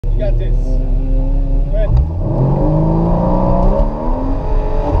got this. Go ahead.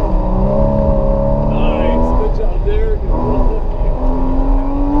 Nice, good job there. Good little lift.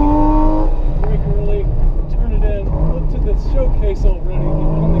 Brake early, turn it in, look to the showcase already,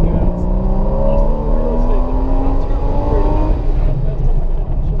 get on the gas. Lost a little real estate there, but not terribly worried about it. That's something to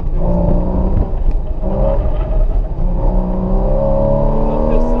hit the showcase. Up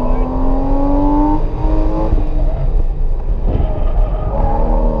this side.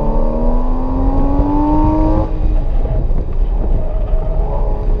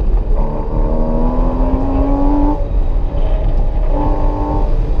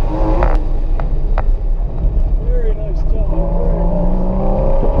 Very nice job, very nice.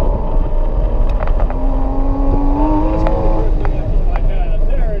 That's really quickly I thought I had.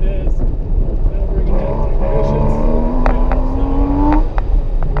 There it is. Now bringing in technicians.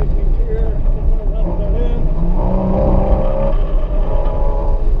 Looking here, I'm going to run that in.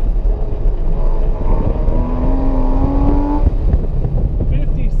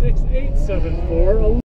 56874.